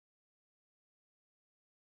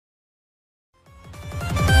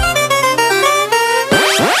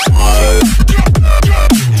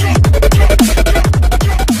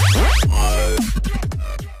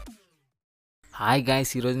Hi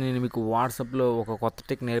guys, ఈరోజు నేను మీకు వాట్సాప్లో ఒక కొత్త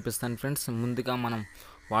టెక్ నేర్పిస్తాను ఫ్రెండ్స్. ముందుగా మనం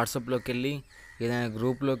వాట్సాప్లోకి వెళ్ళి ఏదైనా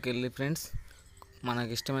గ్రూప్లోకి వెళ్ళి ఫ్రెండ్స్,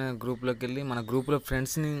 మనకి ఇష్టమైన గ్రూప్లోకి వెళ్ళి మన గ్రూప్లో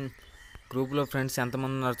ఫ్రెండ్స్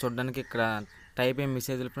ఎంతమంది ఉన్నారు చూడడానికి ఇక్కడ టైప్ అయ్యే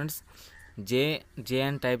మెసేజ్లు ఫ్రెండ్స్. జే జే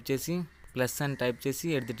అని టైప్ చేసి ప్లస్ అని టైప్ చేసి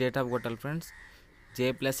 @ కొట్టాలి ఫ్రెండ్స్.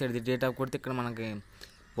 J+@ కొడితే ఇక్కడ మనకి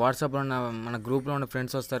వాట్సాప్లో ఉన్న మన గ్రూప్లో ఉన్న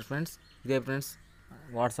ఫ్రెండ్స్ వస్తారు ఫ్రెండ్స్. ఇదే ఫ్రెండ్స్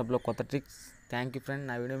వాట్సాప్లో కొత్త ట్రిక్స్. Thank you friend.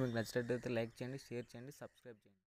 నా వీడియో మీకు నచ్చినట్లయితే లైక్ చేయండి, షేర్ చేయండి, సబ్స్క్రైబ్ చేయండి.